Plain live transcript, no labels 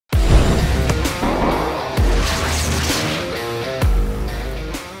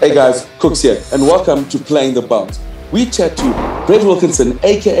Hey guys, Kooks here, and welcome to Playing the Bounce. We chat to Brett Wilkinson,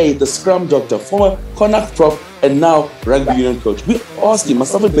 aka the Scrum Doctor, former Connacht prop, and now rugby union coach. We asked him,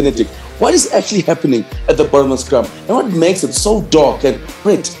 myself and Benedict, what is actually happening at the bottom of Scrum, and what makes it so dark? And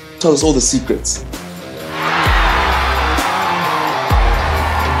Brett, tell us all the secrets.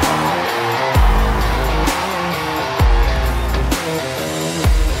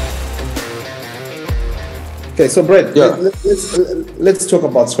 Okay, so Brett, let's talk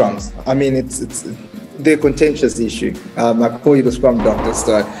about scrums. I mean, they're a contentious issue. I call you the scrum doctor,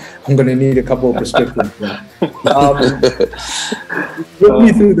 so I'm going to need a couple of perspectives. Put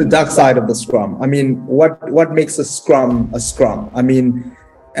me through the dark side of the scrum. I mean, what makes a scrum a scrum? I mean,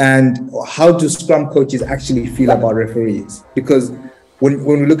 and how do scrum coaches actually feel about referees? Because when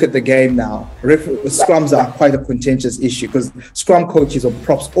we look at the game now, scrums are quite a contentious issue because scrum coaches or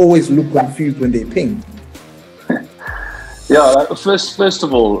props always look confused when they ping. Yeah, first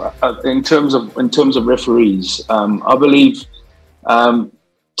of all, in terms of referees, I believe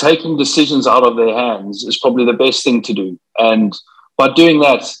taking decisions out of their hands is probably the best thing to do. And by doing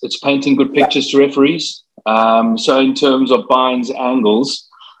that, it's painting good pictures to referees. So in terms of binds, angles,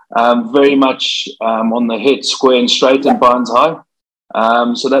 very much on the hit, square and straight, and binds high.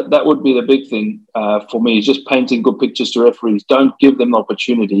 So that would be the big thing for me, is just painting good pictures to referees. Don't give them the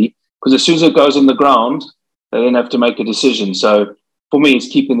opportunity, because as soon as it goes on the ground, they then have to make a decision. So for me, it's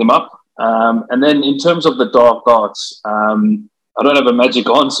keeping them up. And then in terms of the dark arts, I don't have a magic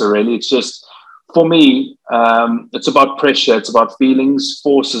answer, really. It's just, for me, it's about pressure. It's about feelings,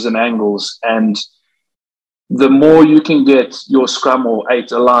 forces and angles. And the more you can get your scrum or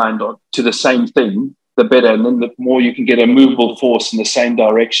 8 aligned to the same thing, the better. And then the more you can get a movable force in the same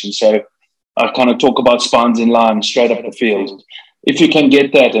direction. So I kind of talk about spines in line straight up the field. If you can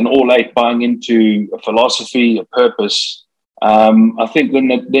get that and all 8 buying into a philosophy, a purpose, I think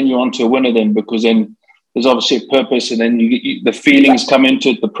then you're onto a winner then, because then there's obviously a purpose, and then the feelings come into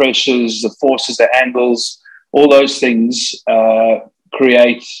it, the pressures, the forces, the angles, all those things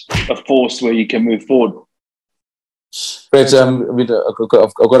create a force where you can move forward. Brett, I've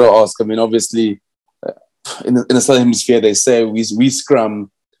got to ask, I mean, obviously, in the Southern Hemisphere, they say we scrum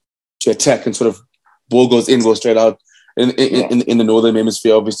to attack and sort of ball goes in, goes straight out. In the Northern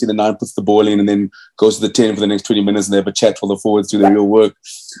Hemisphere, obviously the 9 puts the ball in and then goes to the 10 for the next 20 minutes, and they have a chat while the forwards do the real work.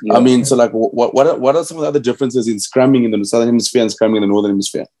 Yeah. I mean, so like, what are some of the other differences in scrumming in the Southern Hemisphere and scrumming in the Northern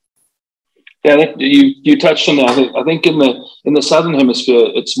Hemisphere? Yeah, you touched on that. I think in the Southern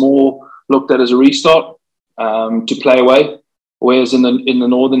Hemisphere, it's more looked at as a restart to play away, whereas in the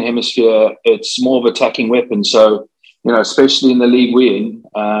Northern Hemisphere, it's more of attacking weapon. So, you know, especially in the league we're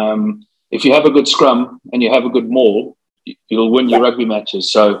in, if you have a good scrum and you have a good maul, you'll win your rugby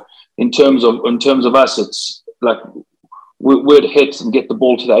matches. So in terms of us, it's like we'd hit and get the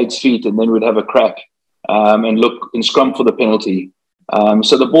ball to the 8's feet, and then we'd have a crack and look and scrum for the penalty.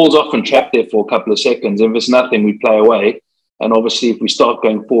 So the ball's often trapped there for a couple of seconds. If it's nothing, we play away. And obviously, if we start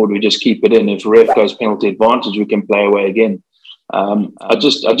going forward, we just keep it in. If ref goes penalty advantage, we can play away again. I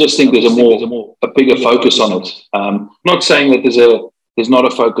just think there's a bigger focus on it. Not saying that there's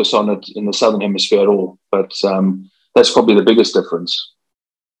not a focus on it in the Southern Hemisphere at all, but that's probably the biggest difference.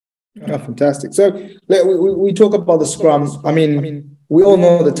 Oh, fantastic. So we talk about the scrum. I mean, we all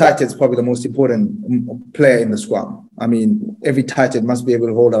know the tight head is probably the most important player in the scrum. I mean, every tight head must be able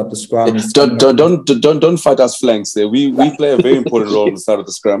to hold up the scrum. Don't fight us flanks there. We play a very important role at the start of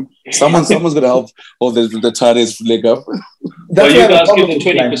the scrum. Someone's going to help hold the tight head's leg up. Well, you guys give the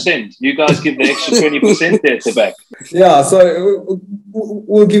 20%. You guys give the extra 20% there at the back. Yeah, so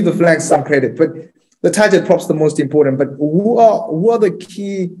we'll give the flanks some credit, but the tight head prop's the most important. But who are the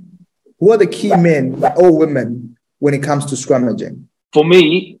key men or women when it comes to scrummaging? For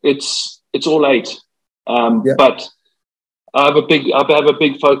me, it's all 8. But I have a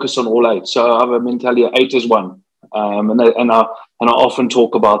big focus on all 8. So I have a mentality of 8 is 1, and I often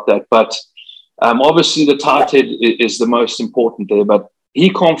talk about that. But obviously, the tight head is the most important there, but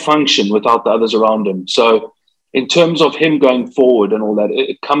he can't function without the others around him. So in terms of him going forward and all that,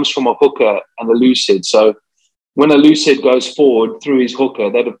 it comes from a hooker and a loose head. So when a loose head goes forward through his hooker,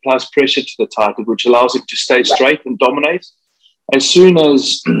 that applies pressure to the tight head, which allows him to stay straight and dominate. As soon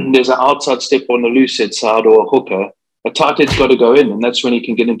as there's an outside step on the loose head side or a hooker, a tight head's got to go in, and that's when he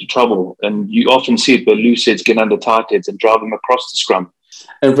can get into trouble. And you often see it where loose heads get under tight heads and drive them across the scrum.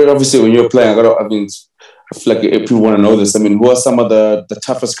 And Brett, obviously, when you're playing, I feel like if people want to know this, I mean, who are some of the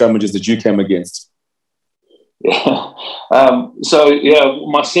toughest scrummages that you came against? Yeah.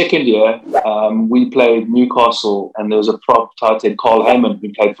 My second year, we played Newcastle, and there was a prop tight end, Carl Heyman,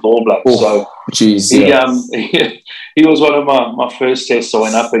 who played for the All Blacks. So he was one of my first tests I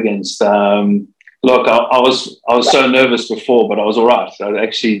went up against. Look, I was so nervous before, but I was all right. I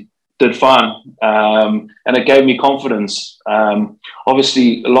actually did fine, and it gave me confidence.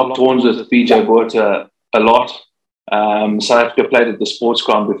 Obviously, locked horns with BJ Botha a lot. South Africa played at the sports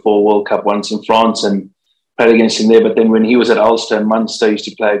ground before World Cup once in France, and played against him there. But then when he was at Ulster and Munster, I used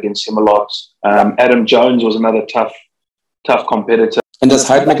to play against him a lot. Adam Jones was another tough competitor. And does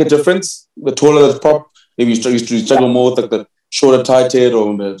height make a difference? The taller the prop, maybe you struggle more with the shorter tight head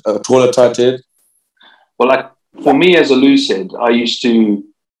or the taller tight head? Well, like for me as a loose head, I used to,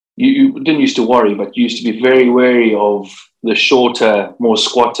 you didn't used to worry, but you used to be very wary of the shorter, more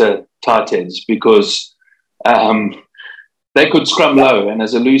squatter tight heads because they could scrum low. And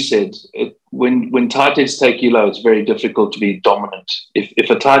as a loose head, when tight heads take you low, it's very difficult to be dominant. If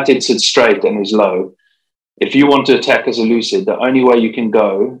a tight head sits straight and is low, if you want to attack as a loose head, the only way you can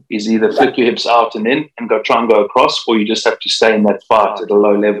go is either flick your hips out and in and try and go across, or you just have to stay in that fight at a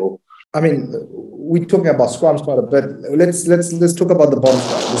low level. I mean, we're talking about scrums quite a bit. Let's talk about the bomb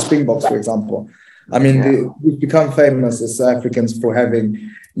squad, the Springboks, for example. I mean, we've become famous as South Africans for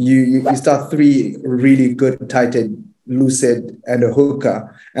having you start three really good tight head, loose head, and a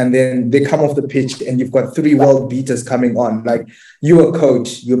hooker, and then they come off the pitch and you've got three world beaters coming on. Like, you're a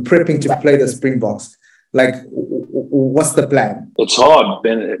coach, you're prepping to play the Springboks. Like, what's the plan? It's hard,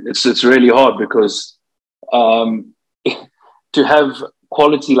 Ben. It's really hard because to have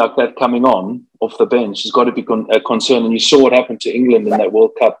quality like that coming on off the bench has got to be a concern. And you saw what happened to England in that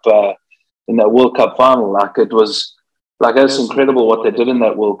World Cup final. Like, it was like, it's incredible what they did in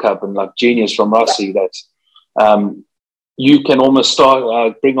that World Cup, and like genius from Rossi that you can almost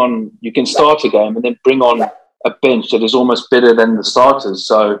you can start a game and then bring on a bench that is almost better than the starters.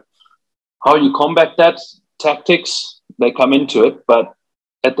 So how you combat that, tactics, they come into it. But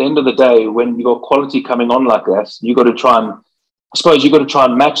at the end of the day, when you've got quality coming on like that, you've got to try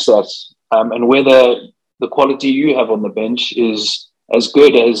and match that. And whether the quality you have on the bench is as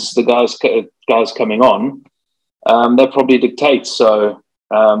good as the guys coming on, that probably dictates. So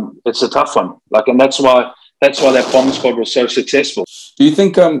it's a tough one. Like, and that's why that bomb squad was so successful. Do you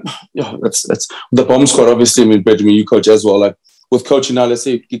think that's the bomb squad? Obviously, I mean, Benjamin, you coach as well. Like, with coaching now, let's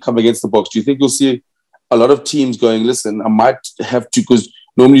say you come against the Boks, do you think you'll see a lot of teams going, listen, I might have to, because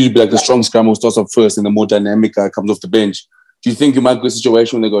normally you'd be like the strong scrum who starts up first and the more dynamic guy comes off the bench. Do you think you might go to a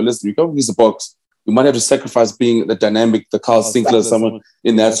situation when they go, listen, you come against the Boks, you might have to sacrifice being the dynamic, the Carl Sinclair, someone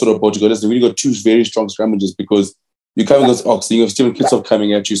in that sort of boat. You go, listen, we got two very strong scrummages because you're coming against Ox, you have Stephen Kitsov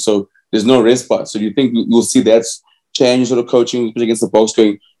coming at you, so there's no respite. So do you think you'll see that change sort of coaching against the Boks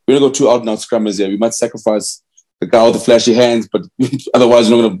going, we're going to go two out-and-out scrummers here. We might sacrifice the guy with the flashy hands, but otherwise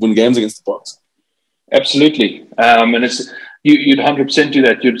you're not going to win games against the Boks. Absolutely. And you'd 100% do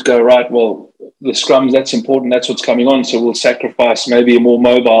that. You'd go, right, well, the scrums, that's important. That's what's coming on. So we'll sacrifice maybe a more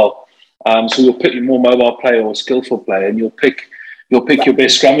mobile. So you'll pick a more mobile player or skillful player, and you'll pick your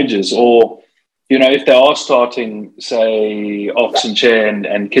best scrummages. Or, you know, if they are starting, say, Ox and Chair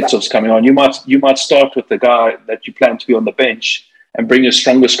and Kitsov's coming on, you might start with the guy that you plan to be on the bench and bring your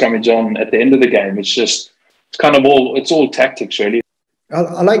stronger scrummage on at the end of the game. It's all tactics, really.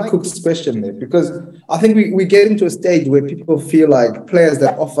 I like Cook's question there, because I think we get into a stage where people feel like players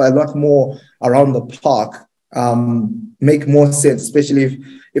that offer a lot more around the park make more sense, especially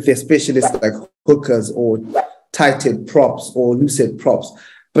if they're specialists like hookers or tight-head props or loose-head props.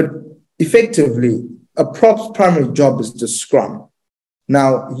 But effectively, a prop's primary job is to scrum.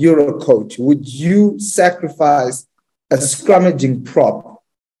 Now, you're a coach. Would you sacrifice a scrummaging prop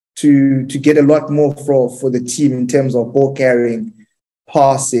to get a lot more for the team in terms of ball carrying,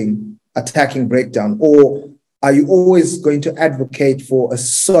 passing, attacking breakdown? Or are you always going to advocate for a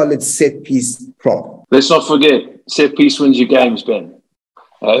solid set piece prop? Let's not forget, set piece wins you games, Ben.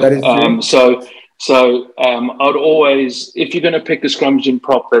 That is true. So I'd always, if you're going to pick a scrummaging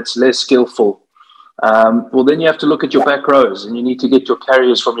prop that's less skillful, well, then you have to look at your back rows and you need to get your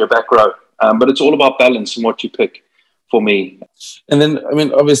carriers from your back row. But it's all about balance and what you pick for me. And then,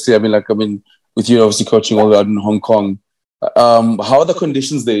 obviously, with you obviously coaching all the way out in Hong Kong, how are the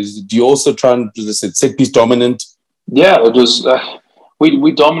conditions there? Do you also try and set piece dominant? Yeah, it was.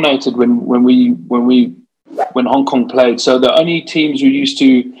 We dominated when Hong Kong played. So the only teams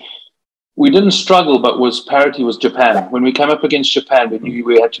we didn't struggle, but parity was Japan. When we came up against Japan, we knew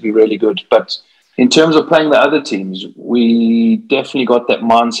we had to be really good. But in terms of playing the other teams, we definitely got that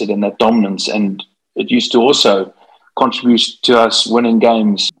mindset and that dominance, and it used to also contribute to us winning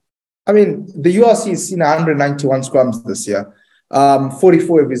games. I mean, the URC has seen 191 scrums this year.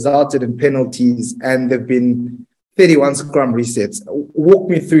 44 have resulted in penalties, and there have been 31 scrum resets. Walk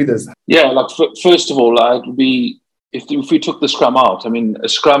me through this. Yeah, like first of all, it would be if we took the scrum out. I mean, a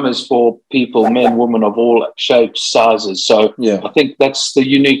scrum is for people, men, women of all shapes, sizes. So yeah, I think that's the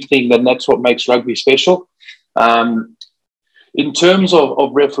unique thing, and that's what makes rugby special. In terms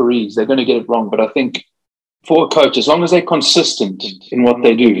of referees, they're going to get it wrong, but I think for a coach, as long as they're consistent in what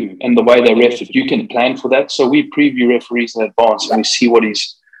they do and the way they ref it, you can plan for that. So we preview referees in advance and we see what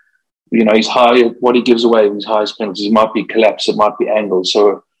his high, what he gives away in his highest penalties. It might be collapse, it might be angle.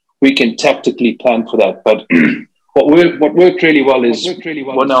 So we can tactically plan for that. But what worked really well is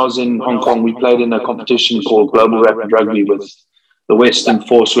when I was in Hong Kong, we played in a competition called Global Rapid Rugby with the Western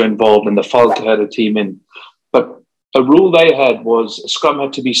Force were involved and the Falk had a team in. But a rule they had was a scrum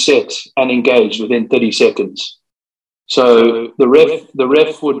had to be set and engaged within 30 seconds. So the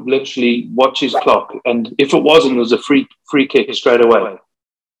ref would literally watch his clock, and if it wasn't, it was a free kick straight away.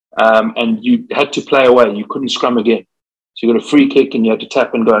 And you had to play away. You couldn't scrum again. So you got a free kick and you had to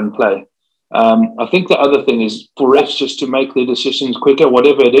tap and go and play. I think the other thing is for refs just to make their decisions quicker,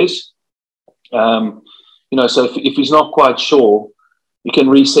 whatever it is. So if he's not quite sure, you can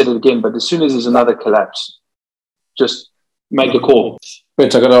reset it again. But as soon as there's another collapse, just make a call.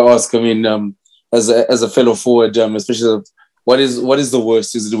 Wait, I got to ask, I mean, as a fellow forward, especially, what is the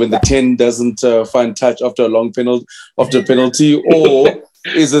worst? Is it when the 10 doesn't find touch after a long penalty, or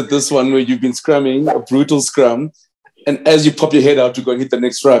is it this one where you've been scrumming, a brutal scrum, and as you pop your head out to go and hit the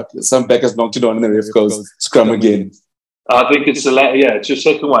next ruck, some back has knocked it on and the ref goes, scrum again? I think it's it's your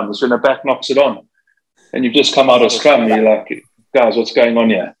second one. It's when the back knocks it on. And you've just come out of scrum and you're like, guys, what's going on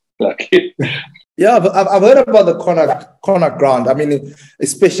here? Yeah, I've heard about the Connacht ground. I mean,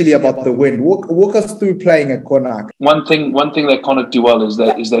 especially about the wind. Walk us through playing at Connacht. One thing that Connacht do well is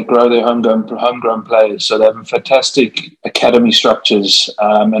they grow their homegrown players. So they have fantastic academy structures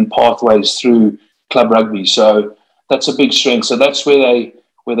and pathways through club rugby. So that's a big strength. So that's where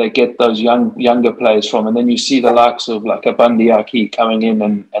they get those younger players from. And then you see the likes of like a Bundy Aki coming in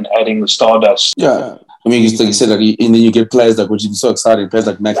and adding the stardust. Yeah, I mean, you said and then you get players like, which is so exciting, players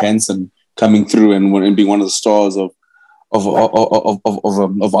like Mac Hansen coming through and being one of the stars of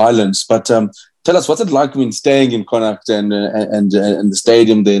Ireland. But tell us, what's it like staying in Connacht and the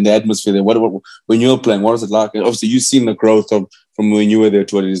stadium there and the atmosphere there? What when you're playing, what is it like? Obviously, you've seen the growth from when you were there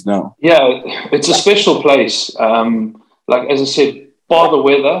to what it is now. Yeah, it's a special place. Like as I said, bar the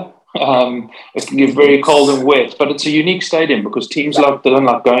weather, it can get very cold and wet, but it's a unique stadium because teams don't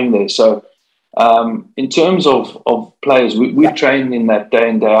like going there. So. In terms of players, we train in that day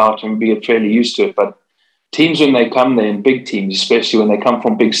in, day out and we get fairly used to it. But teams, when they come there, in big teams, especially when they come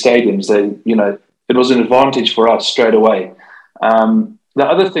from big stadiums, it was an advantage for us straight away. The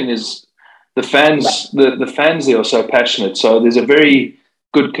other thing is the fans. The fans there are so passionate. So there's a very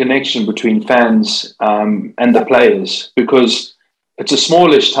good connection between fans and the players because it's a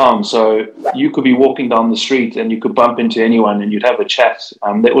smallish town, so you could be walking down the street and you could bump into anyone and you'd have a chat.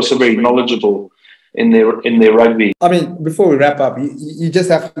 They're also very knowledgeable in their rugby. I mean, before we wrap up, you just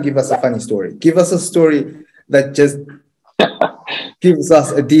have to give us a funny story. Give us a story that just gives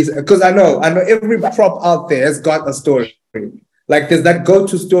us a decent... Because I know every prop out there has got a story. Like there's that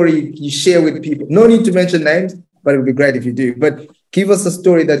go-to story you share with people. No need to mention names, but it would be great if you do. But give us a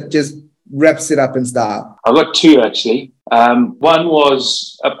story that just wraps it up in style. I've got two, actually. One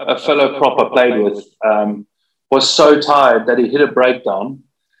was a fellow prop I played with was so tired that he hit a breakdown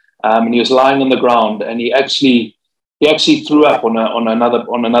and he was lying on the ground and he actually threw up on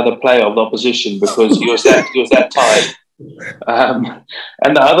another player of the opposition because he was that tired.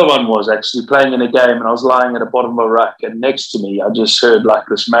 And the other one was actually playing in a game and I was lying at the bottom of a ruck and next to me I just heard like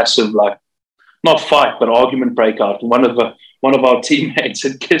this massive not fight but argument break out. One of our teammates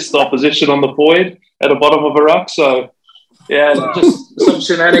had kissed the opposition on the forehead at the bottom of a ruck. So, yeah, just some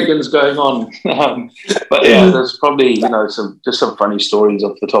shenanigans going on. But yeah, there's probably some funny stories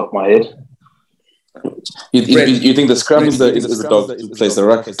off the top of my head. You think the scrum is the dog place, the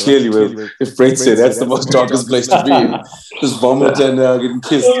ruck? Clearly, if Brett said that's the most darkest place to be in, just vomit and getting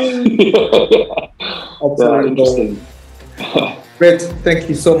kissed. Absolutely interesting. Brett, thank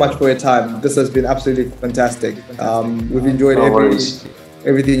you so much for your time. This has been absolutely fantastic. We've enjoyed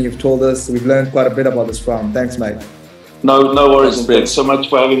everything you've told us. We've learned quite a bit about the scrum. Thanks, mate. No worries, Brett. So much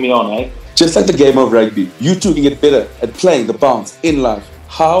for having me on, eh? Just like the game of rugby, you too can get better at playing the bounce in life.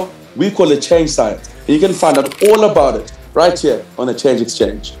 How? We call it Change Science. And you can find out all about it right here on the Change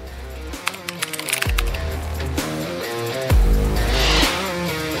Exchange.